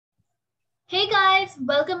Hey guys,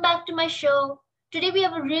 welcome back to my show. Today we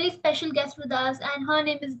have a really special guest with us, and her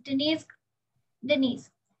name is Denise. Denise.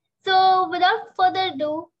 So, without further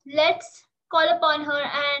ado, let's call upon her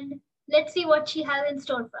and let's see what she has in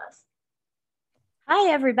store for us.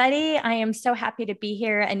 Hi, everybody. I am so happy to be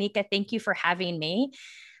here. Anika, thank you for having me.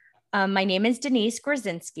 My name is Denise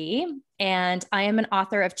Grzinski, and I am an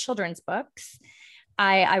author of children's books.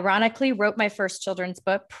 I ironically wrote my first children's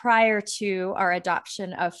book prior to our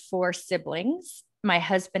adoption of four siblings. My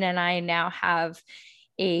husband and I now have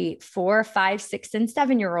a 4, 5, 6, and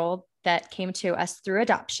 7-year-old that came to us through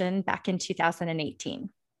adoption back in 2018.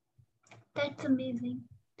 That's amazing.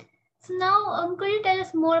 So now, could you tell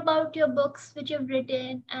us more about your books which you've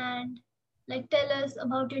written and tell us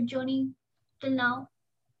about your journey till now?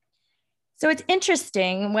 So it's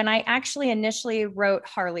interesting. When I actually initially wrote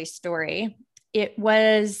Harley's story, it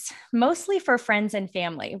was mostly for friends and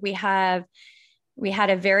family. We had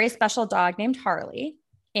a very special dog named Harley,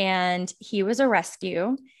 and he was a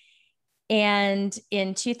rescue. And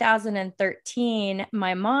in 2013,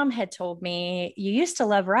 my mom had told me, "You used to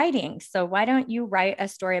love writing, so why don't you write a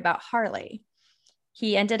story about Harley?"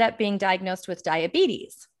 He ended up being diagnosed with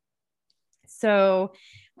diabetes. So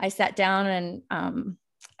I sat down and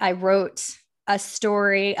I wrote a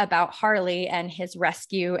story about Harley and his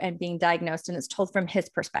rescue and being diagnosed, and it's told from his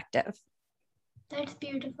perspective. That's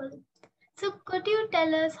beautiful. So, could you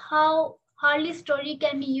tell us how Harley's story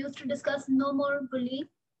can be used to discuss no more bullying?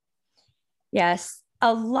 Yes.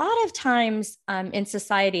 A lot of times in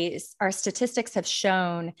societies, our statistics have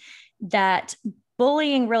shown that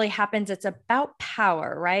bullying really happens. It's about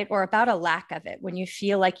power, right? Or about a lack of it when you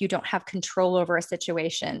feel like you don't have control over a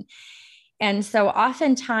situation. And so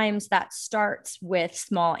oftentimes that starts with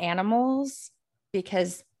small animals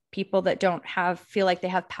because people that don't feel like they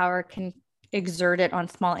have power can exert it on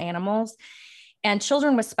small animals. And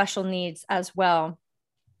children with special needs as well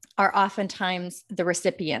are oftentimes the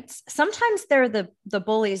recipients. Sometimes they're the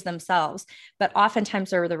bullies themselves, but oftentimes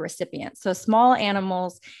they're the recipients. So small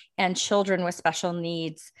animals and children with special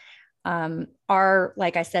needs are,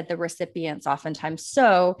 like I said, the recipients oftentimes.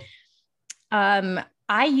 So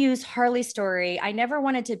I use Harley's story. I never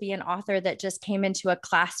wanted to be an author that just came into a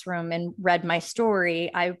classroom and read my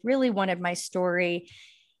story. I really wanted my story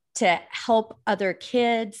to help other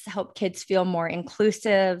kids, help kids feel more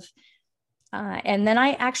inclusive. And then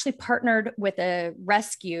I actually partnered with a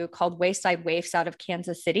rescue called Wayside Waifs out of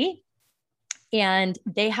Kansas City. And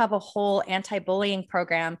they have a whole anti-bullying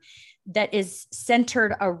program that is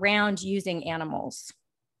centered around using animals.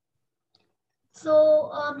 So,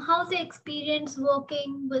 how's the experience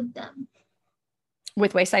working with them?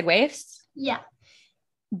 With Wayside Waifs? Yeah.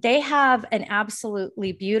 They have an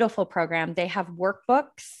absolutely beautiful program. They have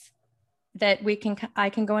workbooks that I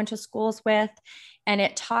can go into schools with, and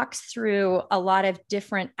it talks through a lot of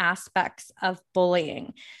different aspects of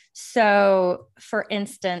bullying. So, for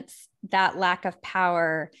instance, that lack of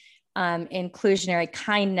power, inclusionary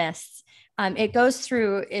kindness, it goes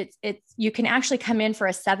through it. You can actually come in for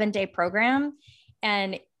a 7-day program,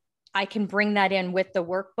 and I can bring that in with the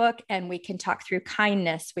workbook, and we can talk through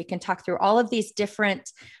kindness. We can talk through all of these different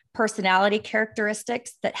personality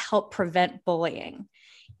characteristics that help prevent bullying.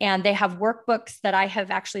 And they have workbooks that I have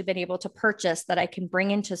actually been able to purchase that I can bring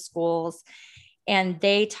into schools. And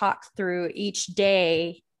they talk through each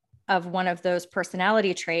day of one of those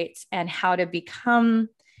personality traits and how to become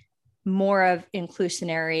more of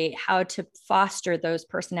inclusionary, how to foster those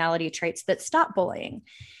personality traits that stop bullying.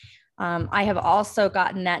 I have also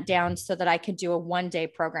gotten that down so that I could do a 1-day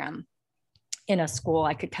program in a school.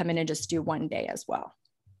 I could come in and just do 1 day as well.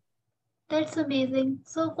 That's amazing.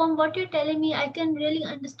 So, from what you're telling me, I can really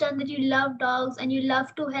understand that you love dogs and you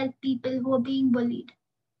love to help people who are being bullied.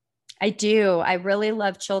 I do. I really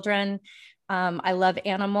love children. I love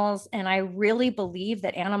animals. And I really believe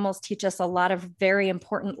that animals teach us a lot of very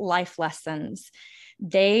important life lessons.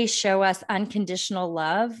 They show us unconditional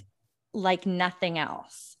love like nothing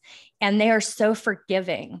else. And they are so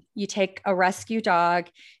forgiving. You take a rescue dog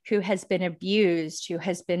who has been abused, who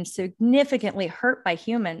has been significantly hurt by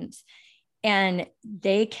humans, and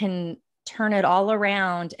they can turn it all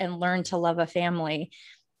around and learn to love a family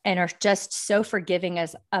and are just so forgiving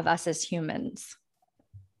of us as humans.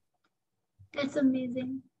 That's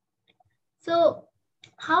amazing. So,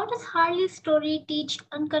 how does Harley's story teach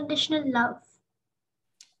unconditional love?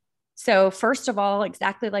 So first of all,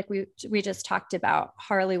 exactly like we just talked about,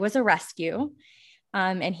 Harley was a rescue,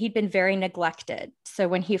 and he'd been very neglected. So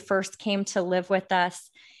when he first came to live with us,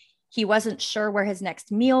 He wasn't sure where his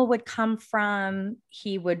next meal would come from.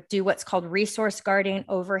 He would do what's called resource guarding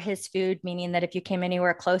over his food, meaning that if you came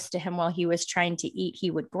anywhere close to him while he was trying to eat, he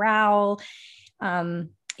would growl.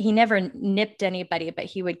 He never nipped anybody, but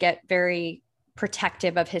he would get very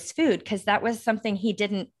protective of his food because that was something he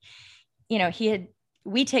didn't,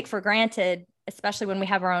 we take for granted, especially when we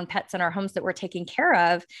have our own pets in our homes that we're taking care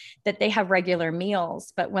of, that they have regular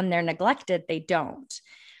meals, but when they're neglected, they don't.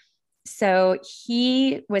 So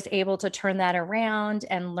he was able to turn that around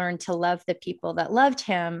and learn to love the people that loved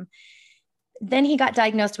him. Then he got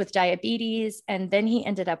diagnosed with diabetes, and then he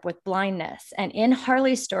ended up with blindness. And in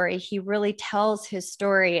Harley's story, he really tells his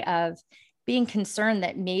story of being concerned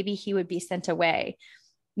that maybe he would be sent away.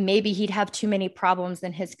 Maybe he'd have too many problems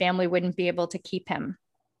and his family wouldn't be able to keep him.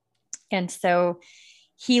 And so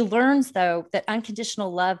he learns, though, that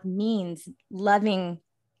unconditional love means loving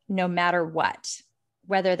no matter what,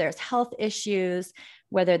 whether there's health issues,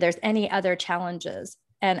 whether there's any other challenges.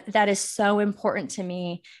 And that is so important to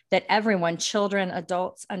me that everyone, children,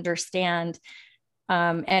 adults, understand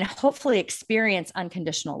and hopefully experience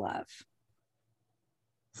unconditional love.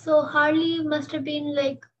 So Harley must have been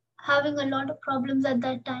like having a lot of problems at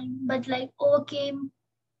that time, but like overcame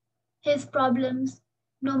his problems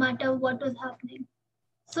no matter what was happening.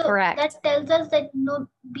 So correct. That tells us that no,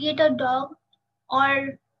 be it a dog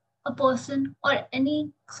or a person or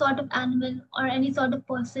any sort of animal or any sort of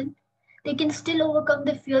person, they can still overcome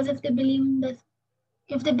their fears if they believe in this,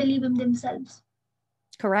 if they believe in themselves.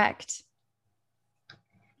 Correct.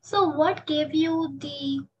 So what gave you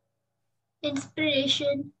the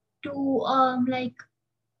inspiration to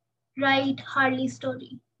write Harley's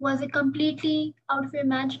story? Was it completely out of your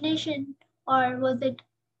imagination, or was it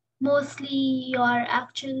mostly your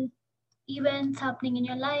actual events happening in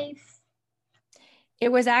your life?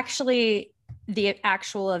 It was actually the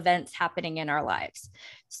actual events happening in our lives.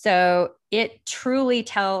 So it truly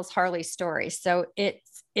tells Harley's story. So it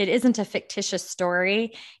isn't a fictitious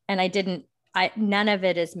story. And none of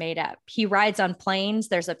it is made up. He rides on planes.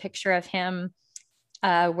 There's a picture of him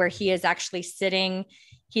where he is actually sitting.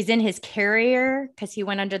 He's in his carrier because he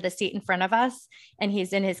went under the seat in front of us, and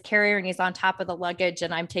he's in his carrier and he's on top of the luggage,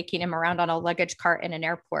 and I'm taking him around on a luggage cart in an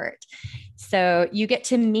airport. So you get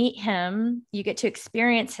to meet him, you get to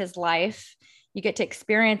experience his life, you get to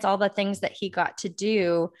experience all the things that he got to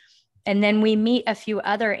do. And then we meet a few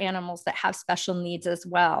other animals that have special needs as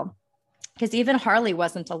well, because even Harley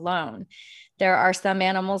wasn't alone. There are some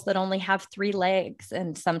animals that only have 3 legs,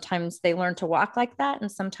 and sometimes they learn to walk like that,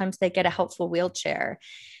 and sometimes they get a helpful wheelchair.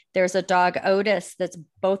 There's a dog, Otis, that's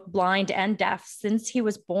both blind and deaf since he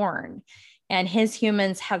was born, and his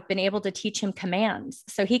humans have been able to teach him commands.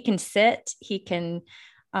 So he can sit, he can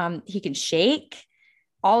shake,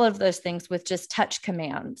 all of those things with just touch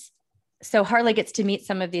commands. So Harley gets to meet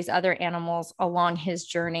some of these other animals along his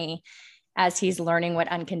journey as he's learning what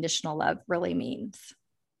unconditional love really means.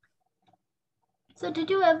 So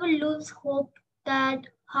did you ever lose hope that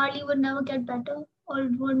Harley would never get better or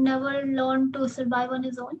would never learn to survive on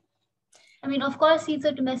his own? I mean, of course, he's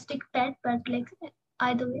a domestic pet, but like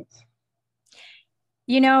either way.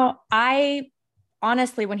 I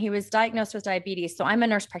honestly, when he was diagnosed with diabetes, so I'm a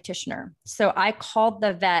nurse practitioner. So I called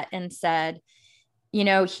the vet and said,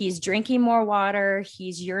 he's drinking more water,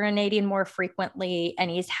 he's urinating more frequently,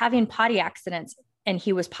 and he's having potty accidents, and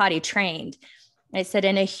he was potty trained. I said,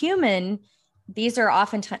 in a human, these are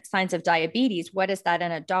often signs of diabetes. What is that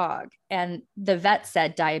in a dog? And the vet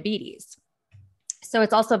said diabetes. So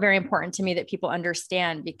it's also very important to me that people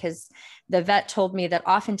understand, because the vet told me that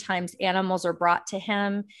oftentimes animals are brought to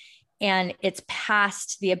him and it's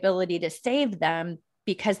past the ability to save them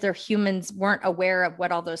because their humans weren't aware of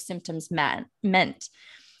what all those symptoms meant.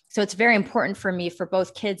 So it's very important for me, for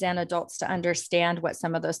both kids and adults, to understand what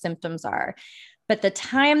some of those symptoms are. But the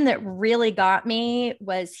time that really got me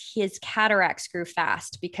was his cataracts grew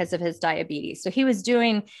fast because of his diabetes. So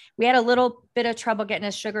we had a little bit of trouble getting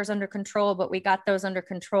his sugars under control, but we got those under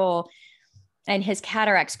control, and his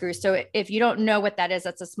cataracts grew. So if you don't know what that is,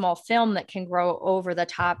 that's a small film that can grow over the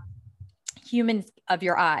top of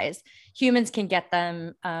your eyes. Humans can get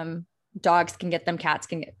them. Dogs can get them. Cats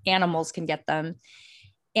can get, animals can get them.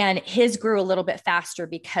 And his grew a little bit faster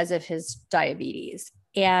because of his diabetes.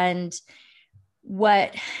 And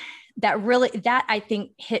that I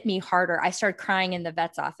think hit me harder. I started crying in the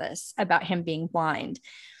vet's office about him being blind.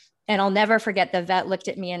 And I'll never forget, the vet looked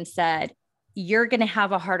at me and said, "You're going to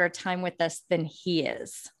have a harder time with this than he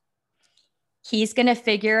is. He's going to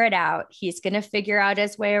figure it out. He's going to figure out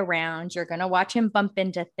his way around. You're going to watch him bump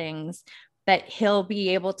into things, but he'll be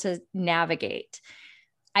able to navigate."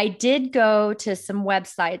 I did go to some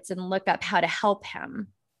websites and look up how to help him.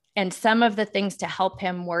 And some of the things to help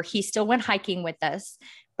him were he still went hiking with us,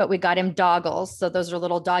 but we got him doggles. So those are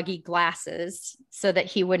little doggy glasses so that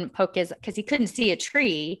he wouldn't poke his, because he couldn't see a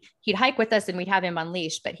tree. He'd hike with us and we'd have him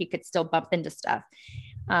unleashed, but he could still bump into stuff.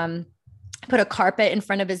 Put a carpet in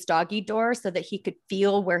front of his doggy door so that he could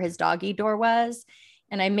feel where his doggy door was.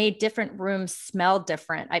 And I made different rooms smell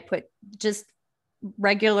different. I put just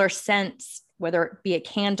regular scents, whether it be a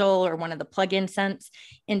candle or one of the plug-in scents,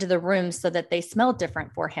 into the room so that they smelled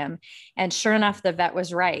different for him. And sure enough, the vet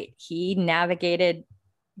was right. He navigated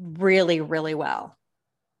really, really well.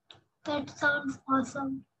 That sounds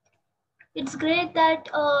awesome. It's great that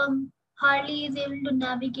Harley is able to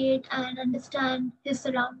navigate and understand his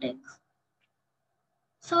surroundings.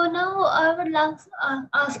 So now I would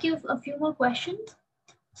ask you a few more questions.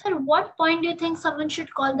 So at what point do you think someone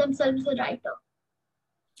should call themselves a writer?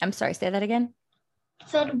 I'm sorry, say that again.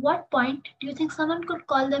 So at what point do you think someone could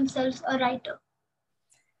call themselves a writer?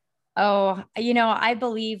 Oh, I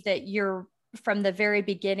believe that you're from the very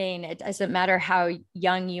beginning. It doesn't matter how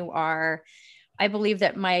young you are. I believe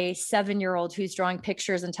that my 7-year-old who's drawing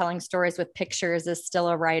pictures and telling stories with pictures is still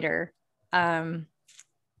a writer. I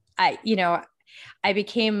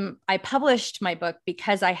published my book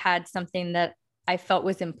because I had something that I felt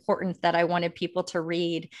was important that I wanted people to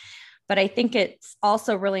read. But I think it's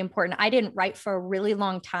also really important. I didn't write for a really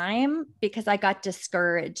long time because I got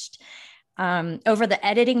discouraged over the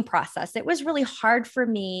editing process. It was really hard for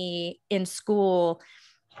me in school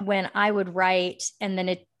when I would write and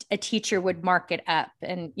then a teacher would mark it up.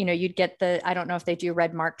 And, you'd get I don't know if they do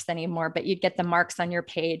red marks anymore, but you'd get the marks on your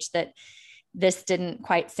page that this didn't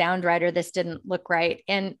quite sound right or this didn't look right.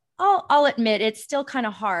 And I'll admit it's still kind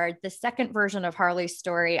of hard. The second version of Harley's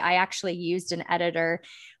story, I actually used an editor,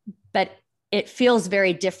 but it feels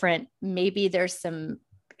very different. Maybe there's some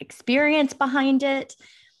experience behind it,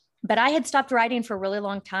 but I had stopped writing for a really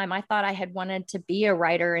long time. I thought I had wanted to be a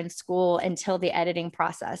writer in school until the editing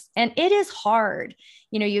process. And it is hard.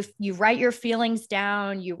 You write your feelings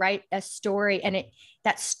down, you write a story, and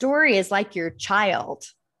that story is like your child.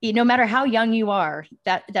 No matter how young you are,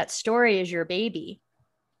 that story is your baby.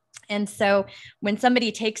 And so when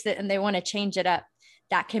somebody takes it and they want to change it up,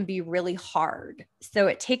 that can be really hard. So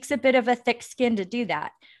it takes a bit of a thick skin to do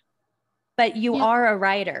that. But you are a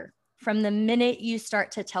writer from the minute you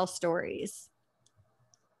start to tell stories.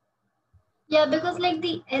 Yeah, because like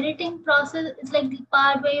the editing process is like the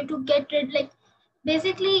part where you have to get rid, like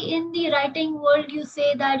basically in the writing world, you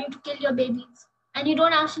say that you have to kill your babies. And you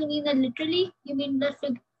don't actually mean that literally, you mean that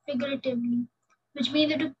figuratively, which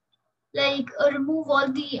means you have to remove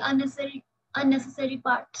all the unnecessary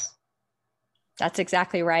parts. That's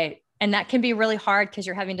exactly right. And that can be really hard because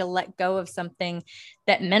you're having to let go of something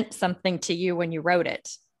that meant something to you when you wrote it.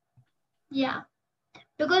 Yeah,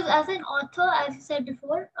 because as an author, as you said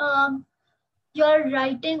before, your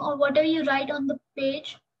writing or whatever you write on the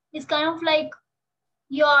page is kind of like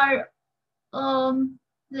your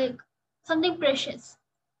like something precious.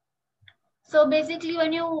 So basically,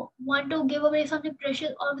 when you want to give away something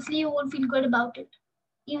precious, obviously you won't feel good about it,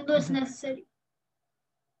 even though it's necessary.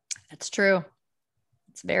 That's true.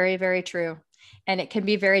 It's very, very true. And it can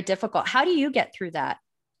be very difficult. How do you get through that?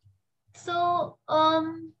 So,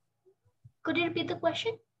 could you repeat the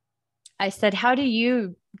question? I said, how do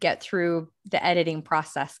you get through the editing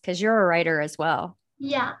process? Because you're a writer as well.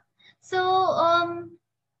 Yeah. So,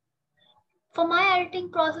 for my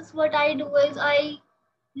editing process, what I do is I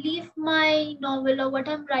leave my novel or what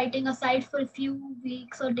I'm writing aside for a few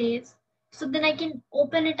weeks or days. So then I can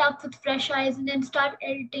open it up with fresh eyes and then start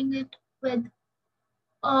editing it with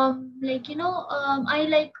I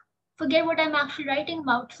forget what I'm actually writing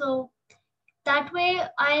about. So that way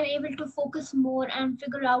I am able to focus more and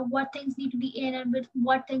figure out what things need to be in and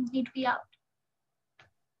what things need to be out.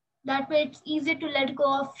 That way it's easier to let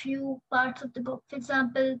go of few parts of the book. For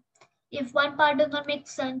example, if one part does not make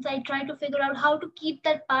sense, I try to figure out how to keep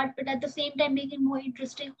that part, but at the same time make it more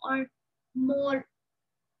interesting or more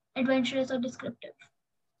adventurous or descriptive.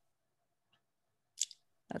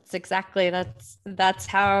 That's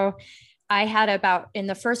how I had in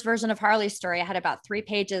the first version of Harley's story, I had about 3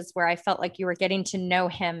 pages where I felt like you were getting to know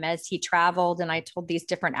him as he traveled. And I told these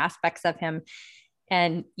different aspects of him,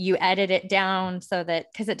 and you edit it down so that,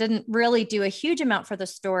 because it didn't really do a huge amount for the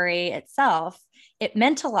story itself. It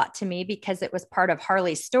meant a lot to me because it was part of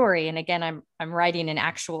Harley's story. And again, I'm writing an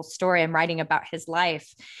actual story. I'm writing about his life.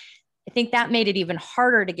 I think that made it even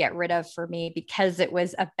harder to get rid of for me because it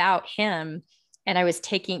was about him. And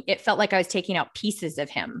it felt like I was taking out pieces of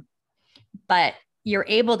him, but you're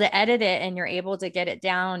able to edit it and you're able to get it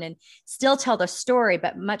down and still tell the story,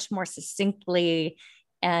 but much more succinctly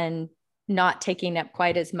and not taking up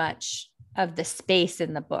quite as much of the space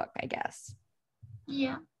in the book, I guess.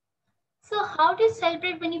 Yeah. So how do you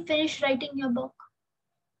celebrate when you finish writing your book?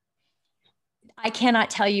 I cannot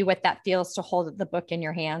tell you what that feels to hold the book in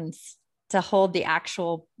your hands, to hold the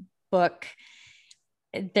actual book.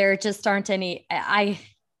 There just aren't any,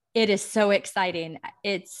 it is so exciting.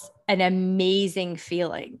 It's an amazing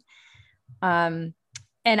feeling. And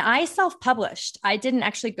I self-published. I didn't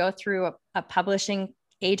actually go through a publishing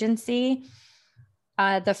agency.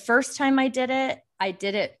 The first time I did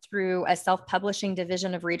it through a self-publishing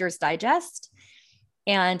division of Reader's Digest.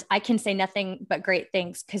 And I can say nothing but great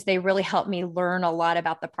things because they really helped me learn a lot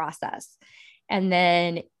about the process. And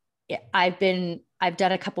then I've done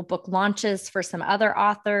a couple book launches for some other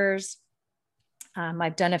authors.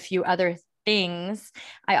 I've done a few other things.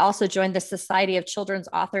 I also joined the Society of Children's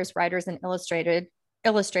Authors, Writers, and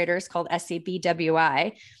Illustrators called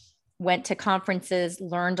SCBWI, went to conferences,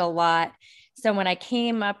 learned a lot. So when I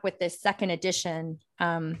came up with this second edition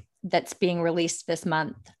that's being released this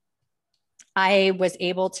month, I was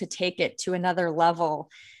able to take it to another level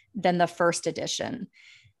than the first edition,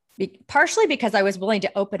 partially because I was willing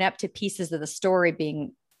to open up to pieces of the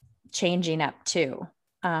story changing up too.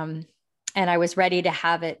 And I was ready to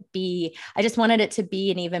have it I just wanted it to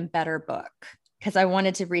be an even better book because I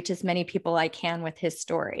wanted to reach as many people I can with his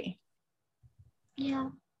story. Yeah.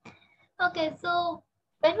 Okay, so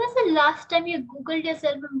when was the last time you Googled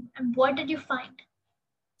yourself and what did you find?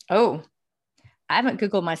 Oh, I haven't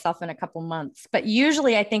Googled myself in a couple months, but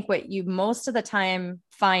usually I think what you most of the time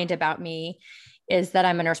find about me is that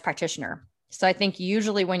I'm a nurse practitioner. So I think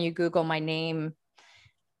usually when you Google my name,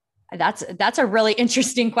 that's a really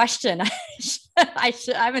interesting question. I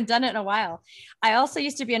haven't done it in a while. I also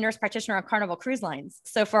used to be a nurse practitioner on Carnival Cruise Lines.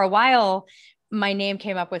 So for a while, my name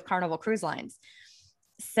came up with Carnival Cruise Lines.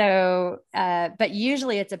 So, but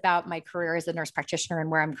usually it's about my career as a nurse practitioner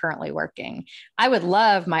and where I'm currently working. I would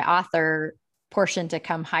love my author portion to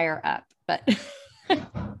come higher up, but.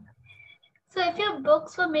 So if your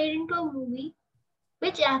books were made into a movie,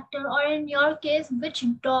 which actor, or in your case, which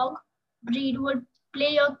dog breed would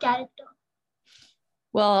play your character?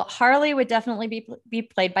 Well, Harley would definitely be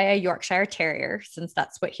played by a Yorkshire Terrier, since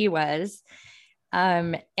that's what he was.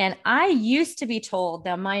 And I used to be told,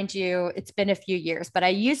 now mind you, it's been a few years, but I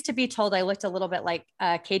used to be told I looked a little bit like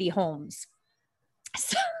Katie Holmes.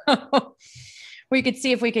 So we could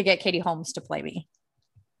see if we could get Katie Holmes to play me.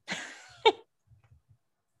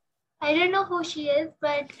 I don't know who she is,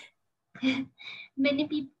 but many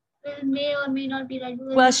people may or may not be right.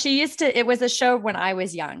 Well, it was a show when I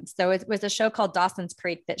was young. So it was a show called Dawson's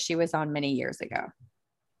Creek that she was on many years ago.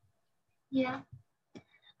 Yeah.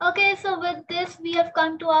 Okay, so with this, we have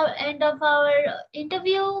come to our end of our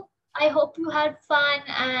interview. I hope you had fun.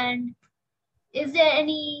 And is there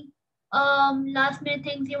any last minute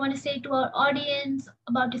things you want to say to our audience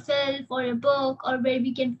about yourself or your book, or where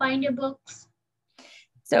we can find your books?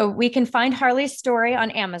 So we can find Harley's story on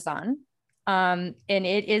Amazon. And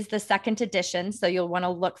it is the second edition. So you'll want to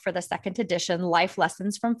look for the second edition, Life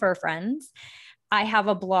Lessons from Fur Friends. I have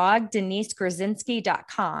a blog,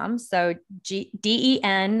 DeniseGruzinski.com. So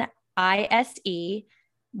DeniseGruzen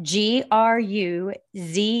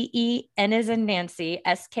as in Nancy,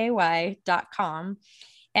 SKY.com.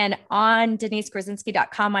 And on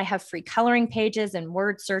DeniseGruzinski.com, I have free coloring pages and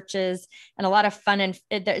word searches and a lot of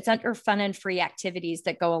it's under fun and free activities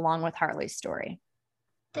that go along with Harley's story.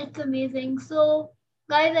 That's amazing. So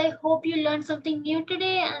guys, I hope you learned something new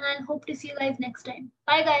today, and I hope to see you guys next time.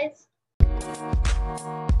 Bye guys.